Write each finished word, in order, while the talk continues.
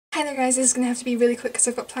Hi there guys, this is going to have to be really quick because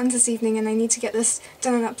I've got plans this evening and I need to get this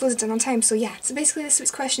done and uploaded done on time, so yeah. So basically this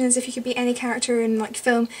week's question is if you could be any character in like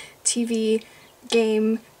film, TV,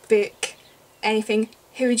 game, book, anything,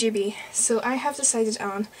 who would you be? So I have decided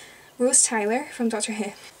on Rose Tyler from Doctor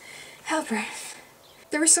Who. Helper.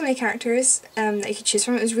 There were so many characters that you could choose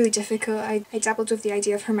from. It was really difficult. I dabbled with the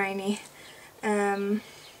idea of Hermione from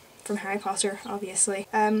Harry Potter, obviously.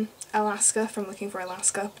 Alaska from Looking for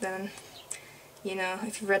Alaska, but then, you know,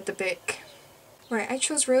 if you've read the book. Right, I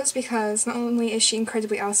chose Rose because not only is she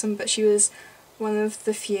incredibly awesome, but she was one of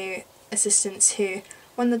the few assistants who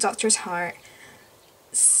won the Doctor's heart.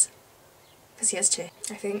 Because he has two,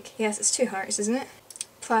 I think. Yes, it's 2 hearts, isn't it?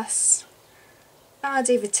 Plus,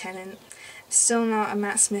 David Tennant. I'm still not a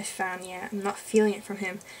Matt Smith fan yet. I'm not feeling it from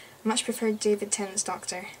him. I much preferred David Tennant's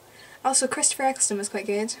Doctor. Also, Christopher Eccleston was quite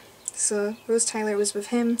good. So, Rose Tyler was with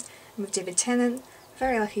him, and with David Tennant.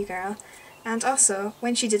 Very lucky girl. And also,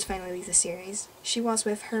 when she did finally leave the series, she was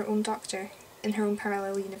with her own Doctor in her own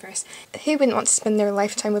parallel universe. Who wouldn't want to spend their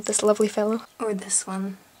lifetime with this lovely fellow? Or this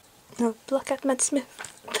one. No, look at Matt Smith.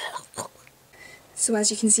 So as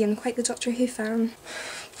you can see, I'm quite the Doctor Who fan.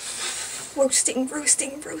 Roasting,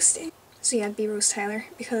 roasting, roasting. So yeah, I'd be Rose Tyler,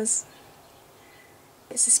 because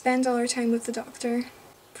it's to spend all our time with the Doctor.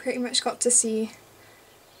 Pretty much got to see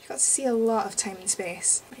a lot of time and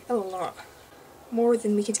space. Like, a lot. More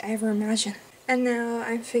than we could ever imagine. And now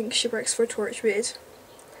I think she works for Torchwood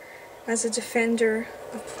as a defender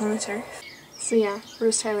of planet Earth. So yeah,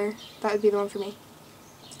 Rose Tyler, that would be the one for me.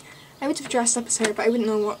 I would have dressed up as her, but I wouldn't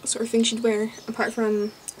know what sort of thing she'd wear, apart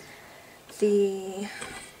from the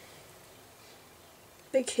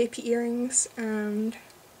big hippie earrings and...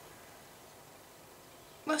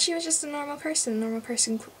 well, she was just a normal person.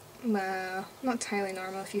 Well, not entirely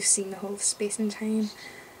normal if you've seen the whole Space and Time.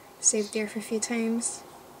 Saved the Earth a few times.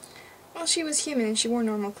 Well, she was human and she wore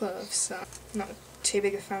normal clothes, so not too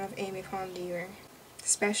big a fan of Amy Pond either.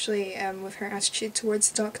 Especially with her attitude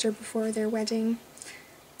towards the Doctor before their wedding.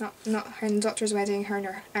 Not her and the Doctor's wedding, her and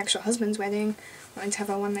her actual husband's wedding, wanting to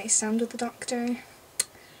have a one-night stand with the Doctor.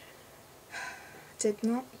 Did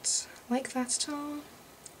not like that at all.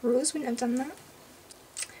 Rose wouldn't have done that.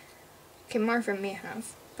 Okay, Martha may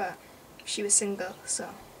have, but she was single, so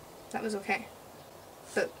that was okay.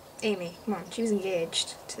 But Amy, come on, she was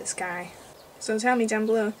engaged to this guy. So tell me down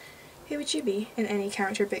below, who would you be in any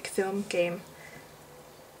character, book, film, game,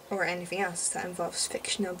 or anything else that involves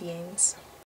fictional beings?